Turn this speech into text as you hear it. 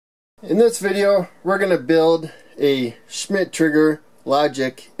In this video, we're going to build a Schmitt trigger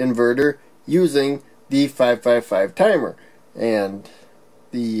logic inverter using the 555 timer. And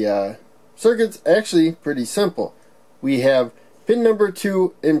the circuit's actually pretty simple. We have pin number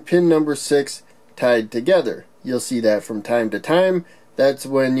 2 and pin number 6 tied together. You'll see that from time to time. That's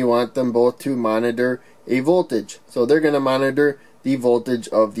when you want them both to monitor a voltage. So they're going to monitor the voltage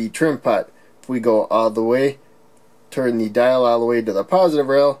of the trim pot. If we go all the way, turn the dial all the way to the positive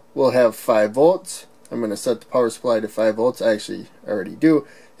rail, we'll have 5 volts. I'm going to set the power supply to 5 volts. I actually already do.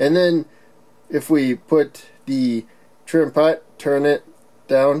 And then if we put the trim pot, turn it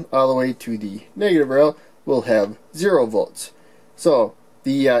down all the way to the negative rail, we'll have 0 volts. So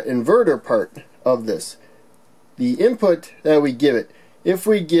the inverter part of this, the input that we give it, if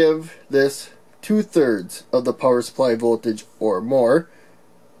we give this 2/3 of the power supply voltage or more,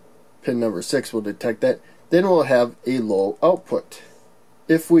 pin number 6 will detect that, then we'll have a low output.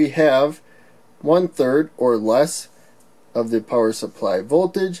 If we have 1/3 or less of the power supply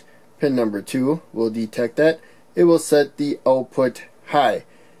voltage, pin number 2 will detect that. It will set the output high.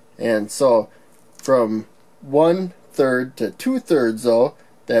 And so from 1/3 to 2/3 though,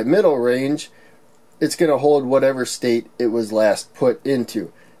 that middle range, it's going to hold whatever state it was last put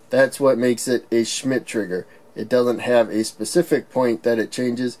into. That's what makes it a Schmitt trigger. It doesn't have a specific point that it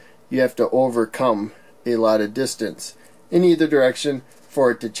changes. You have to overcome a lot of distance in either direction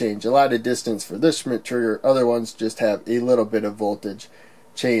for it to change. A lot of distance for this Schmitt trigger. Other ones just have a little bit of voltage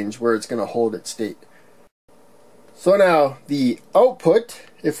change where it's going to hold its state. So now the output,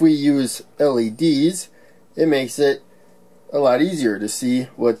 if we use LEDs, it makes it a lot easier to see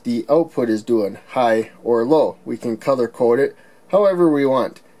what the output is doing, high or low. We can color code it however we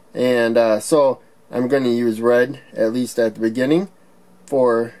want. And so I'm going to use red, at least at the beginning,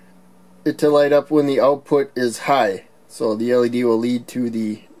 for it to light up when the output is high. So the LED will lead to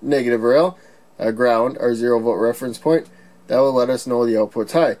the negative rail, ground, our 0-volt reference point. That will let us know the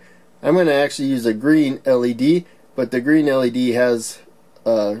output's high. I'm going to actually use a green LED, but the green LED has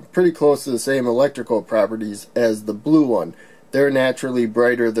pretty close to the same electrical properties as the blue one. They're naturally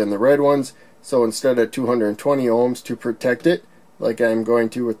brighter than the red ones, so instead of 220 ohms to protect it, like I'm going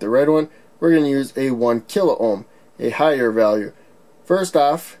to with the red one, we're going to use a 1 kilo ohm, a higher value. First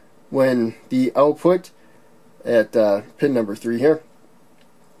off, when the output at pin number 3 here,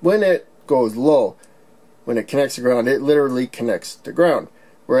 when it goes low, when it connects to ground, it literally connects to ground.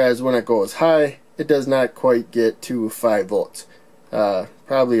 Whereas when it goes high, it does not quite get to 5 volts.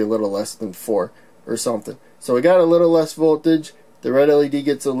 Probably a little less than 4 or something. So we got a little less voltage, the red LED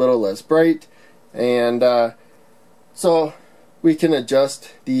gets a little less bright, and so we can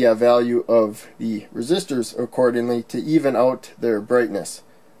adjust the value of the resistors accordingly to even out their brightness.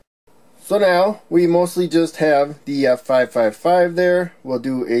 So now we mostly just have the 555 there. We'll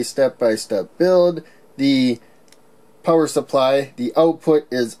do a step-by-step build. The power supply, the output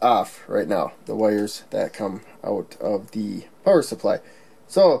is off right now, the wires that come out of the power supply.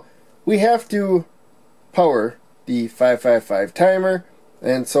 So we have to power the 555 timer,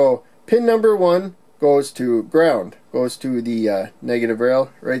 and so pin number 1 goes to ground, goes to the negative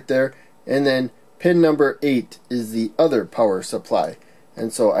rail right there, and then pin number 8 is the other power supply.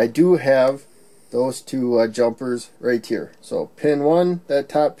 And so I do have those two jumpers right here. So pin 1, that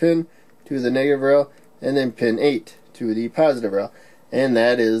top pin, to the negative rail, and then pin 8 to the positive rail. And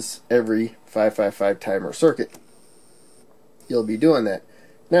that is every 555 timer circuit. You'll be doing that.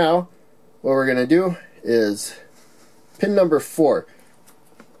 Now, what we're going to do is pin number 4.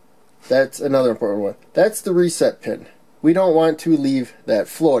 That's another important one. That's the reset pin. We don't want to leave that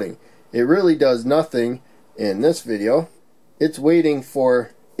floating. It really does nothing in this video. It's waiting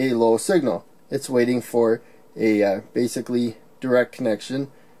for a low signal. It's waiting for a basically direct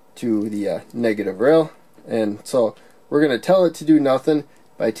connection to the negative rail. And so we're going to tell it to do nothing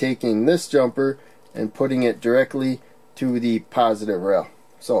by taking this jumper and putting it directly to the positive rail.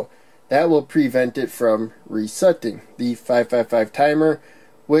 So that will prevent it from resetting the 555 timer,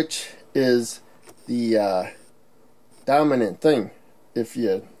 which is the dominant thing. If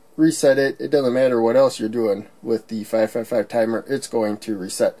you reset it, it doesn't matter what else you're doing with the 555 timer, it's going to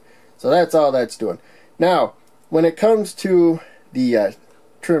reset. So that's all that's doing. Now, when it comes to the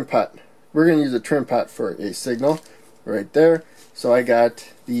trim pot, we're going to use a trim pot for a signal right there. So I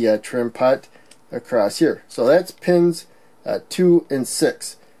got the trim pot across here. So that's pins 2 and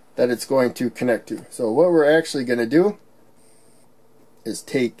 6 that it's going to connect to. So what we're actually going to do is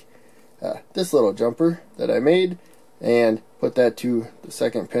take this little jumper that I made and put that to the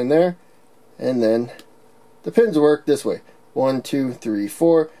second pin there, and then the pins work this way: 1, 2, 3,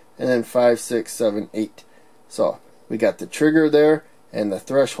 4, and then 5, 6, 7, 8. So we got the trigger there, and the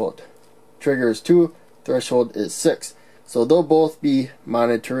threshold. Trigger is 2, threshold is 6. So they'll both be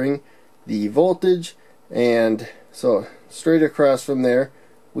monitoring the voltage, and so straight across from there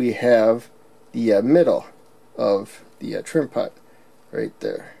we have the middle of the trim pot right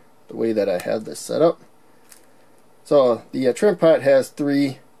there, the way that I have this set up. So the trim pot has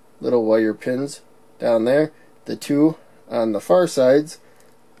 3 little wire pins down there. The 2 on the far sides,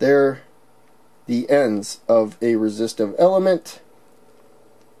 they're the ends of a resistive element.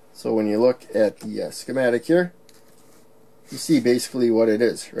 So when you look at the schematic here, you see basically what it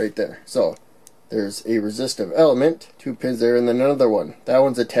is right there. So there's a resistive element, 2 pins there, and then another one. That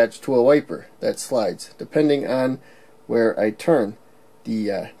one's attached to a wiper that slides depending on where I turn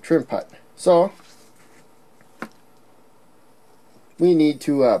the trim pot. So we need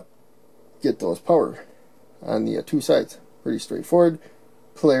to get those power on the 2 sides. Pretty straightforward.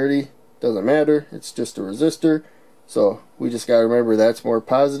 Polarity doesn't matter, it's just a resistor. So we just got to remember that's more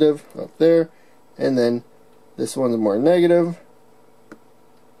positive up there, and then this one's more negative.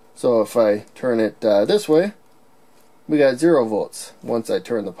 So if I turn it this way, we got 0 volts once I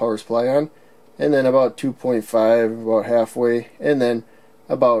turn the power supply on, and then about 2.5 about halfway, and then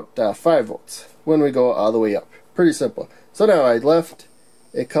about 5 volts when we go all the way up. Pretty simple. So now I left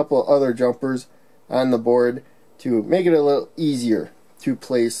a couple other jumpers on the board to make it a little easier to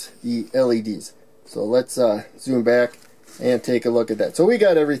place the LEDs. So let's zoom back and take a look at that. So we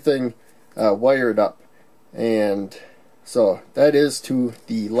got everything wired up, and so that is to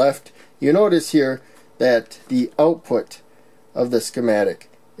the left. You notice here that the output of the schematic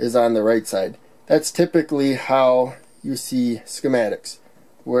is on the right side. That's typically how you see schematics.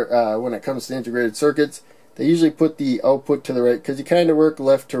 Where when it comes to integrated circuits, they usually put the output to the right, because you kind of work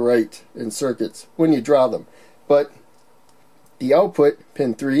left to right in circuits when you draw them. But the output,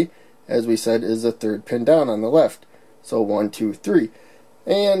 pin 3, as we said, is the 3rd pin down on the left. So 1, 2, 3.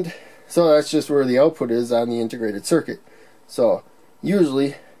 And so that's just where the output is on the integrated circuit. So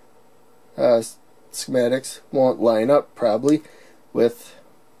usually schematics won't line up probably with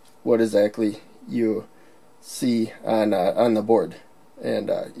what exactly you see on the board.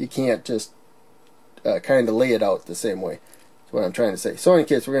 And you can't just kind of lay it out the same way. That's what I'm trying to say. So in any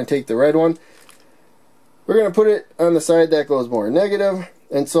case, we're going to take the red one. We're going to put it on the side that goes more negative.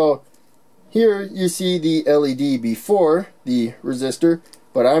 And so here you see the LED before the resistor,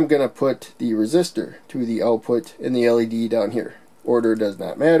 but I'm going to put the resistor to the output and the LED down here. Order does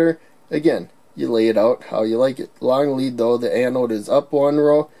not matter. Again, you lay it out how you like it. Long lead though, the anode is up 1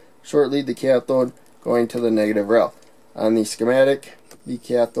 row, short lead the cathode going to the negative rail. On the schematic, the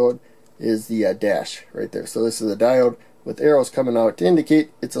cathode is the dash right there. So this is a diode with arrows coming out to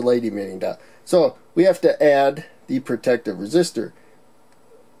indicate it's a light emitting diode. So we have to add the protective resistor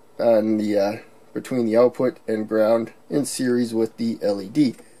on the between the output and ground in series with the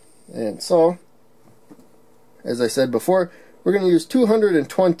LED. And so, as I said before, we're going to use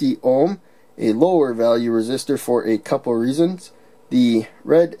 220 ohm, a lower value resistor, for a couple reasons. The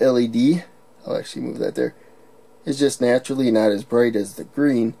red LED, I'll actually move that there, is just naturally not as bright as the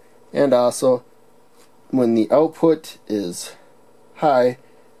green, and also when the output is high,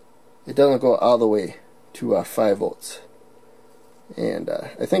 it doesn't go all the way to 5 volts. And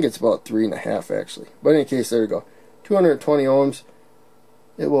I think it's about 3.5 actually. But in any case, there we go. 220 ohms.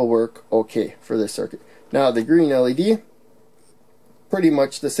 It will work okay for this circuit. Now the green LED, pretty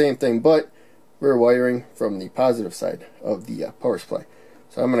much the same thing, but we're wiring from the positive side of the power supply.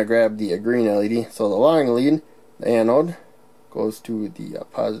 So I'm going to grab the green LED. So the long lead, the anode, goes to the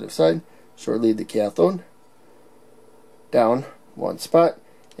positive side. Short lead, the cathode, down 1 spot.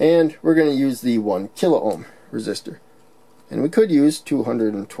 And we're going to use the 1 kilo ohm resistor. And we could use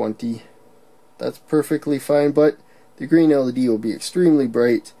 220. That's perfectly fine, but the green LED will be extremely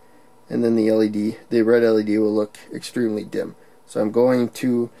bright, and then the red LED will look extremely dim. So I'm going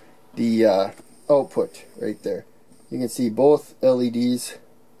to the output right there. You can see both LEDs,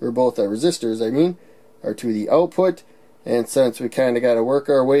 or both resistors, I mean, are to the output. And since we kind of got to work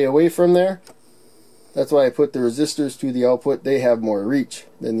our way away from there, that's why I put the resistors to the output. They have more reach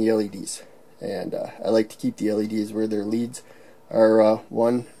than the LEDs. And I like to keep the LEDs where their leads are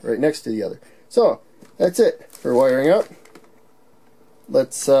one right next to the other. So that's it for wiring up.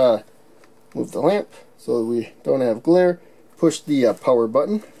 Let's move the lamp so we don't have glare. Push the power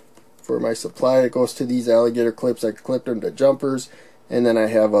button for my supply. It goes to these alligator clips. I clipped them to jumpers, and then I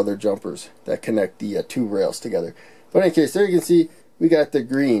have other jumpers that connect the 2 rails together. But in any case, there you can see we got the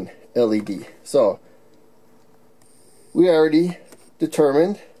green LED. So we already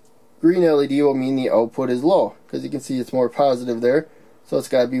determined green LED will mean the output is low, because you can see it's more positive there, so it's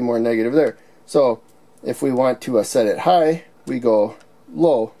got to be more negative there. So if we want to set it high, we go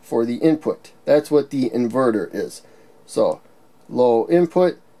low for the input. That's what the inverter is. So low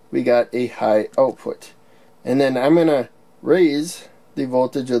input, we got a high output. And then I'm going to raise the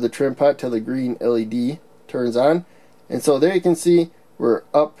voltage of the trim pot till the green LED turns on. And so there you can see we're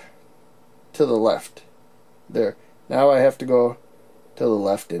up to the left. There. Now I have to go to the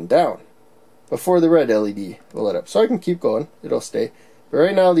left and down before the red LED will light up. So I can keep going. It'll stay. But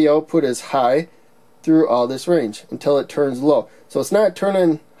right now the output is high through all this range until it turns low. So it's not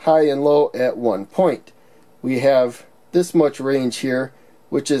turning high and low at one point. We have this much range here,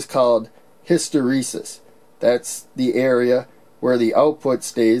 which is called hysteresis. That's the area where the output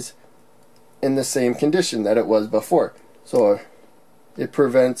stays in the same condition that it was before. So it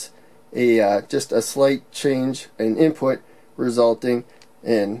prevents a just a slight change in input resulting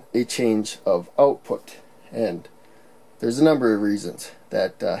in a change of output. And there's a number of reasons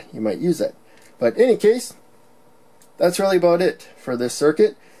that you might use that. But in any case, that's really about it for this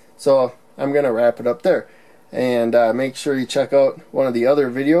circuit. So I'm going to wrap it up there. And make sure you check out one of the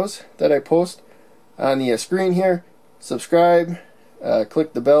other videos that I post on the screen here. Subscribe,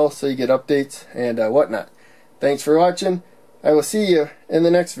 click the bell so you get updates and whatnot. Thanks for watching. I will see you in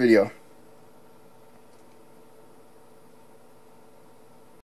the next video.